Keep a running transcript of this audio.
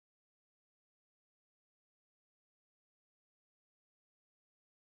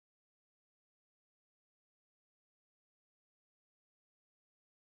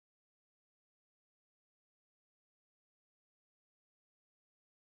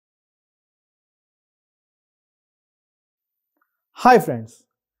Hi friends,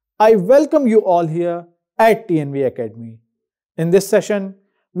 I welcome you all here at TNV Academy. In this session,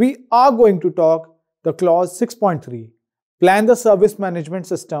 we are going to talk the clause 6.3, Plan the Service Management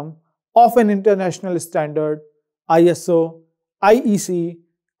System of an International Standard ISO IEC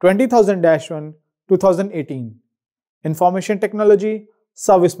 20000-1 2018, Information Technology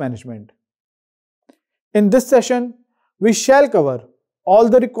Service Management. In this session, we shall cover all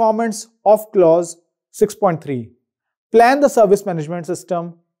the requirements of clause 6.3. Plan the service management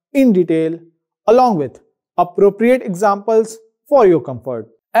system in detail along with appropriate examples for your comfort.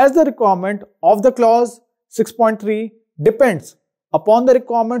 As the requirement of the clause 6.3 depends upon the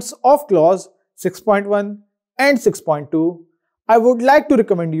requirements of clause 6.1 and 6.2, I would like to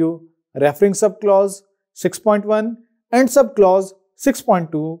recommend you referring subclause 6.1 and subclause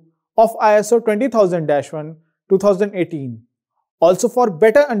 6.2 of ISO 20000-1 2018, also for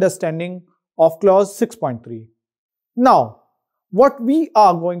better understanding of clause 6.3. Now, what we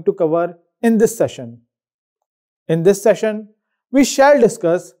are going to cover in this session. In this session, we shall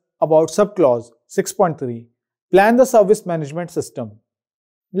discuss about subclause 6.3, Plan the Service Management System.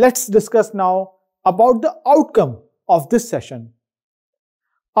 Let's discuss now about the outcome of this session.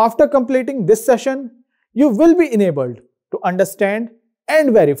 After completing this session, you will be enabled to understand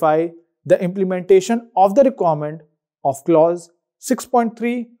and verify the implementation of the requirement of clause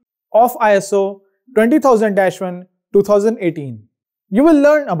 6.3 of ISO 20000-1 2018. You will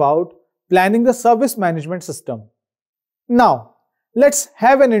learn about planning the service management system. Now, let's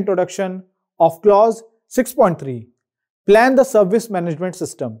have an introduction of clause 6.3, Plan the Service Management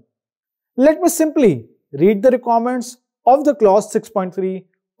System. Let me simply read the requirements of the clause 6.3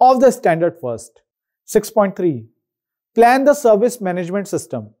 of the standard first. 6.3. Plan the Service Management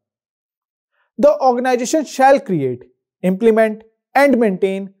System. The organization shall create, implement, and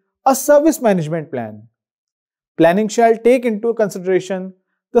maintain a service management plan. Planning shall take into consideration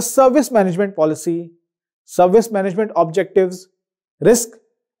the service management policy, service management objectives, risk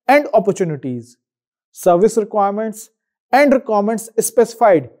and opportunities, service requirements, and requirements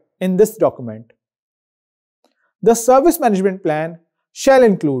specified in this document. The service management plan shall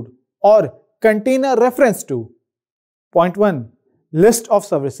include or contain a reference to Point 1. List of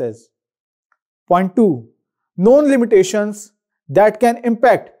services. Point 2. Known limitations that can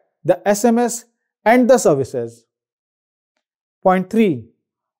impact the SMS and the services. Point 3.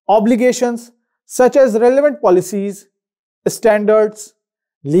 Obligations such as relevant policies, standards,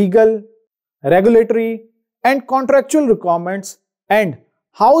 legal, regulatory, and contractual requirements and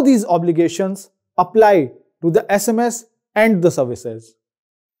how these obligations apply to the SMS and the services.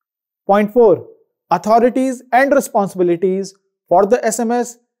 Point 4. Authorities and responsibilities for the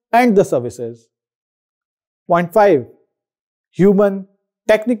SMS and the services. Point 5. Human,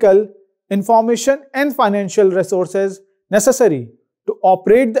 technical, information and financial resources necessary to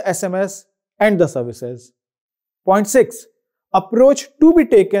operate the SMS and the services. Point 6. Approach to be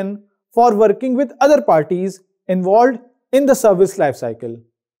taken for working with other parties involved in the service lifecycle.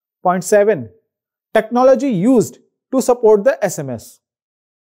 Point 7. Technology used to support the SMS.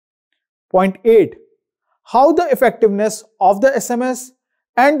 Point 8. How the effectiveness of the SMS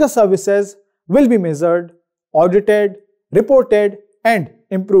and the services will be measured, audited, reported, and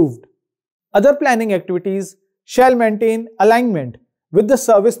improved. Other planning activities shall maintain alignment with the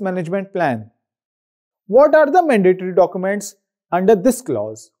service management plan. What are the mandatory documents under this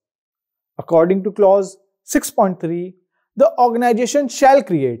clause? According to clause 6.3, the organization shall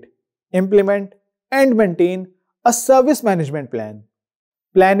create, implement, and maintain a service management plan.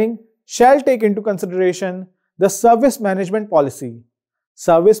 Planning shall take into consideration the service management policy,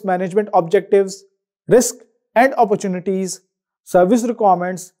 service management objectives, risk and opportunities, service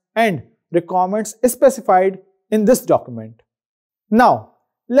requirements, and requirements specified in this document. Now,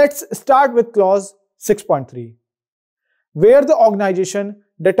 let's start with clause 6.3, where the organization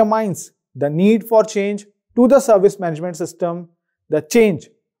determines the need for change to the service management system. The change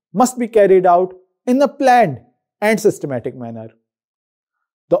must be carried out in a planned and systematic manner.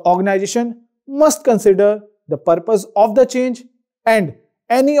 The organization must consider the purpose of the change and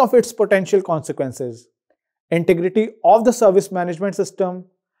any of its potential consequences, integrity of the service management system,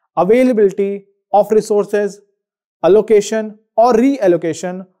 availability of resources, allocation or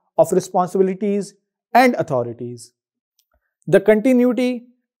reallocation of responsibilities and authorities. The continuity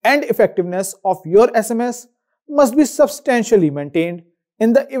and effectiveness of your SMS must be substantially maintained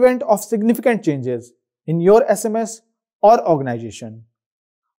in the event of significant changes in your SMS or organization.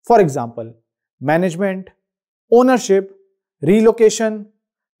 For example, management, ownership, relocation,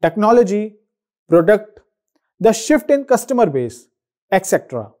 technology, product, the shift in customer base,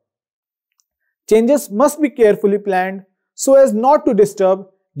 etc. Changes must be carefully planned so as not to disturb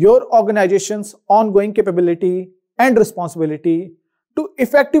your organization's ongoing capability and responsibility to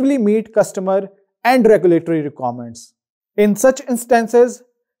effectively meet customer and regulatory requirements. In such instances,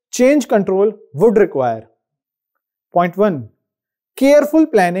 change control would require: Point 1. Careful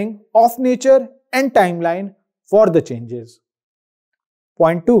planning of nature and timeline for the changes.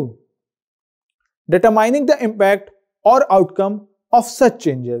 Point 2. Determining the impact or outcome of such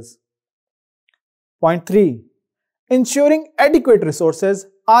changes. Point 3. Ensuring adequate resources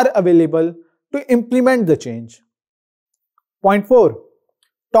are available to implement the change. Point 4.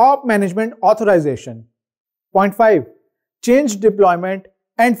 Top management authorization. Point 5. Change deployment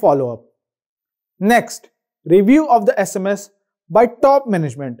and follow-up. Next, review of the SMS by top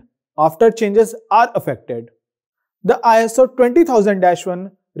management after changes are affected. The ISO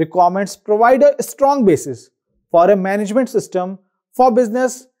 20000-1 requirements provide a strong basis for a management system for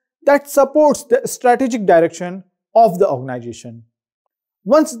business that supports the strategic direction of the organization.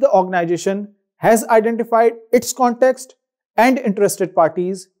 Once the organization has identified its context and interested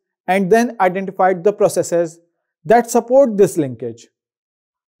parties and then identified the processes that support this linkage.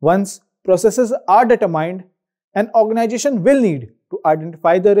 Once processes are determined, an organization will need to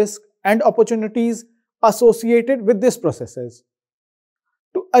identify the risks and opportunities associated with these processes.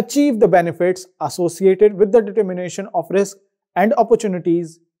 To achieve the benefits associated with the determination of risk and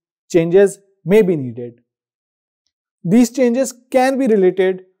opportunities, changes may be needed. These changes can be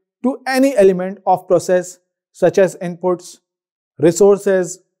related to any element of process such as inputs,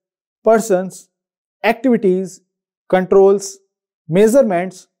 resources, persons, activities, controls,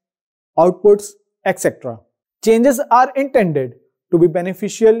 measurements, outputs, etc. Changes are intended to be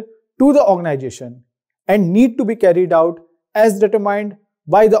beneficial to the organization and need to be carried out as determined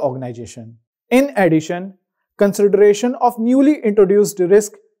by the organization. In addition, consideration of newly introduced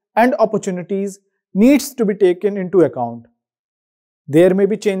risk and opportunities needs to be taken into account. There may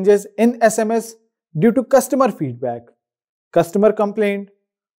be changes in SMS due to customer feedback, customer complaint,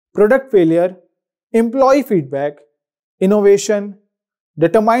 product failure, employee feedback, innovation,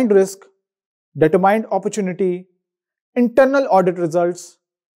 determined risk, determined opportunity, internal audit results,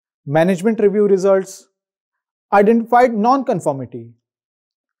 management review results, identified non-conformity.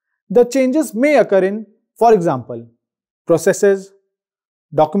 The changes may occur in, for example, processes,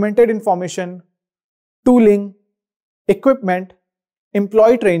 documented information, tooling, equipment,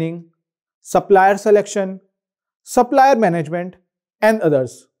 employee training, supplier selection, supplier management, and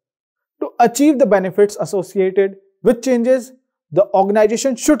others. To achieve the benefits associated with changes, the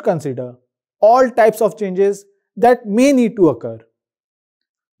organization should consider all types of changes that may need to occur.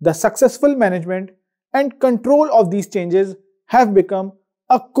 The successful management and control of these changes have become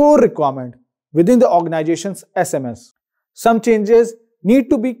a core requirement within the organization's SMS. Some changes need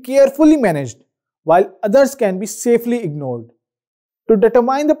to be carefully managed, while others can be safely ignored. To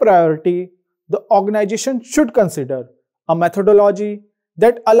determine the priority, the organization should consider a methodology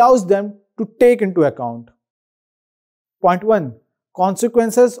that allows them to take into account. Point 1.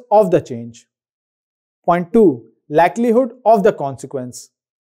 Consequences of the change. Point 2. Likelihood of the consequence.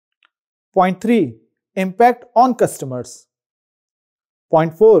 Point 3. Impact on customers.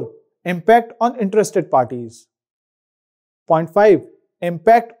 Point 4. Impact on interested parties. Point 5.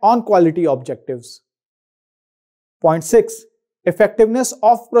 Impact on quality objectives. Point 6. Effectiveness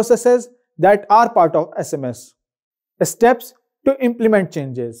of processes that are part of SMS. Steps to implement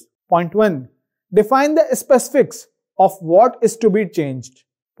changes. Point 1. Define the specifics of what is to be changed.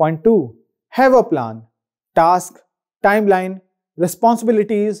 Point 2. Have a plan, task, timeline,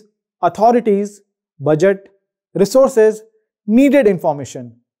 responsibilities, authorities, budget, resources, needed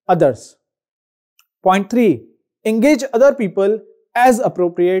information, others. Point 3. Engage other people as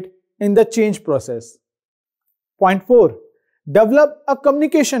appropriate in the change process. Point 4. Develop a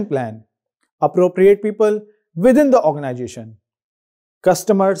communication plan. Appropriate people within the organization.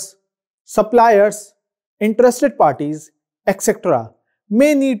 Customers, suppliers, interested parties, etc.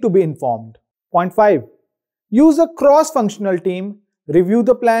 may need to be informed. Point 5. Use a cross-functional team, review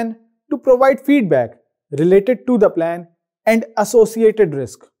the plan to provide feedback related to the plan and associated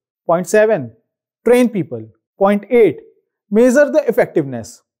risk. Point 7. Train people. Point 8. Measure the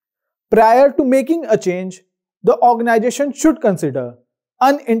effectiveness. Prior to making a change, the organization should consider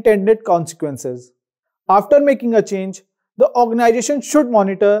unintended consequences. After making a change, the organization should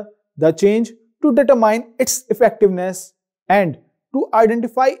monitor the change to determine its effectiveness and to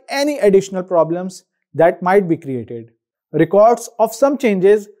identify any additional problems that might be created. Records of some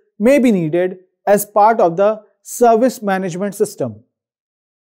changes may be needed as part of the service management system.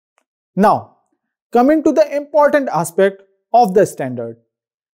 Now, coming to the important aspect of the standard,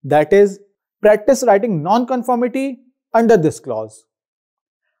 that is, practice writing non-conformity under this clause.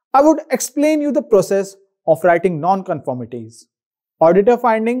 I would explain you the process of writing nonconformities. Auditor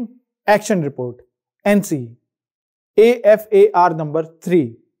Finding Action Report NC AFAR number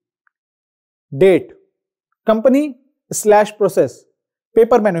 3. Date Company/process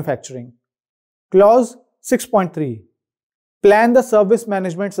paper manufacturing. Clause 6.3 Plan the service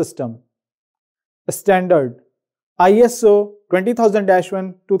management system. Standard ISO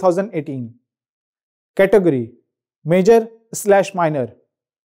 20000-1 2018. Category Major/minor.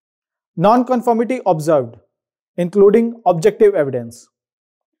 Nonconformity observed, including objective evidence.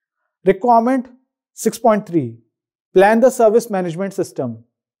 Requirement 6.3 Plan the service management system.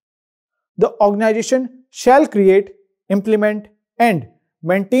 The organization shall create, implement, and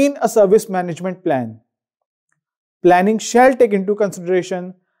maintain a service management plan. Planning shall take into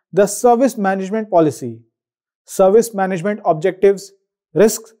consideration the service management policy, service management objectives,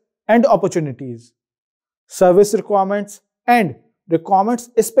 risks and opportunities, service requirements, and requirements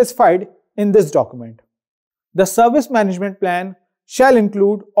specified in this document. The service management plan shall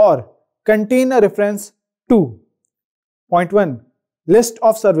include or contain a reference to Point 1. List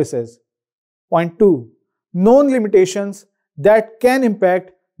of services. Point 2. Known limitations that can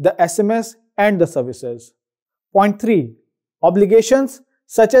impact the SMS and the services. Point 3. Obligations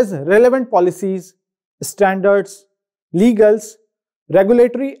such as relevant policies, standards, legals,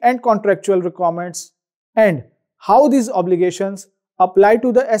 regulatory and contractual requirements, and how these obligations apply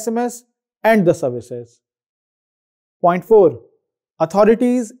to the SMS and the services. Point 4.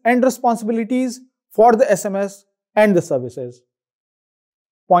 Authorities and responsibilities for the SMS and the services.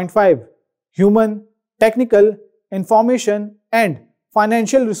 Point 5. Human, technical, information and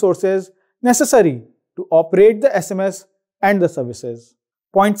financial resources necessary to operate the SMS and the services.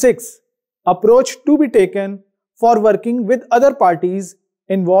 Point 6. Approach to be taken for working with other parties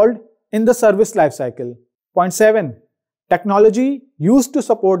involved in the service lifecycle. Point 7. Technology used to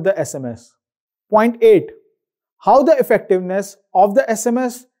support the SMS. Point 8. How the effectiveness of the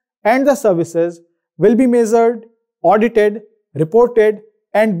SMS and the services will be measured, audited, reported,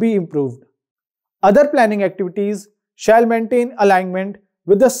 and be improved. Other planning activities shall maintain alignment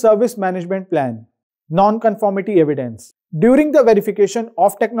with the service management plan. Nonconformity evidence. During the verification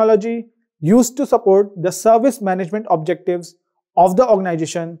of technology used to support the service management objectives of the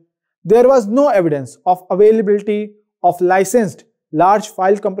organization, there was no evidence of availability of licensed large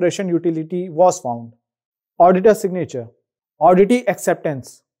file compression utility was found. Auditor signature. Auditee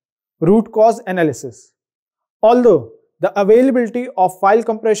acceptance. Root cause analysis. Although the availability of file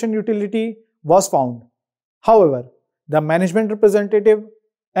compression utility was found, however, the management representative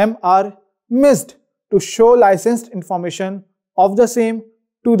MR missed to show licensed information of the same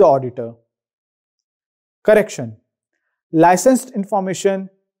to the auditor. Correction. Licensed information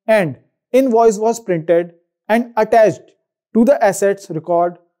and invoice was printed and attached to the assets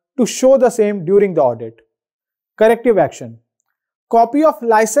record to show the same during the audit. Corrective action. Copy of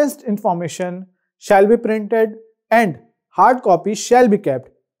licensed information shall be printed and hard copy shall be kept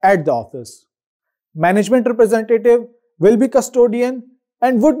at the office. Management representative will be custodian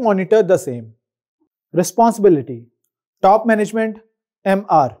and would monitor the same. Responsibility. Top management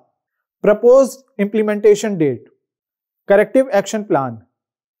MR. Proposed implementation date. Corrective action plan.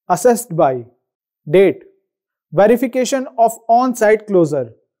 Assessed by date. Verification of on-site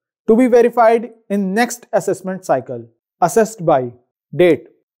closure to be verified in next assessment cycle. Assessed by date.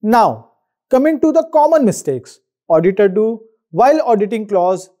 Now, coming to the common mistakes auditor do while auditing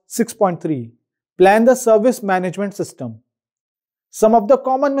clause 6.3. Plan the service management system. Some of the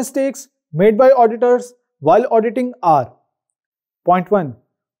common mistakes made by auditors while auditing are: Point 1.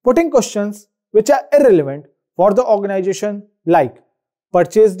 Putting questions which are irrelevant for the organization like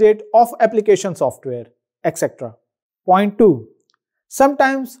purchase date of application software, etc. Point 2.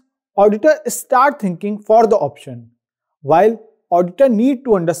 Sometimes auditor start thinking for the option, while auditor need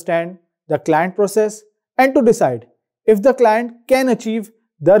to understand the client process and to decide if the client can achieve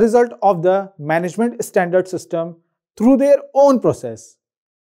the result of the management standard system through their own process.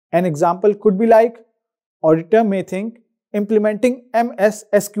 An example could be like, auditor may think implementing MS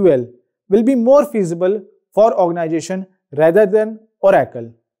SQL will be more feasible for organization rather than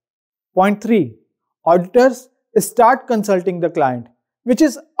Oracle. Point 3. Auditors start consulting the client, which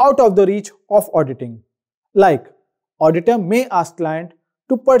is out of the reach of auditing. Like, auditor may ask client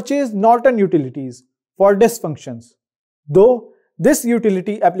to purchase Norton utilities for disk functions, though this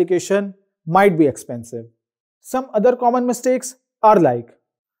utility application might be expensive. Some other common mistakes are like,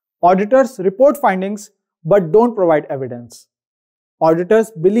 auditors report findings but don't provide evidence.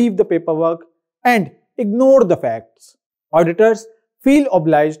 Auditors believe the paperwork and ignore the facts. Auditors feel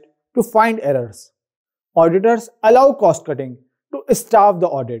obliged to find errors. Auditors allow cost cutting to staff the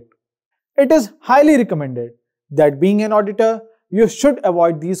audit. It is highly recommended that being an auditor, you should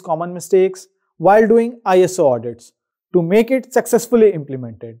avoid these common mistakes while doing ISO audits to make it successfully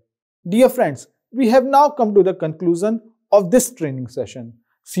implemented. Dear friends, we have now come to the conclusion of this training session.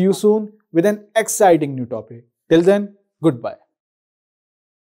 See you soon with an exciting new topic. Till then, goodbye.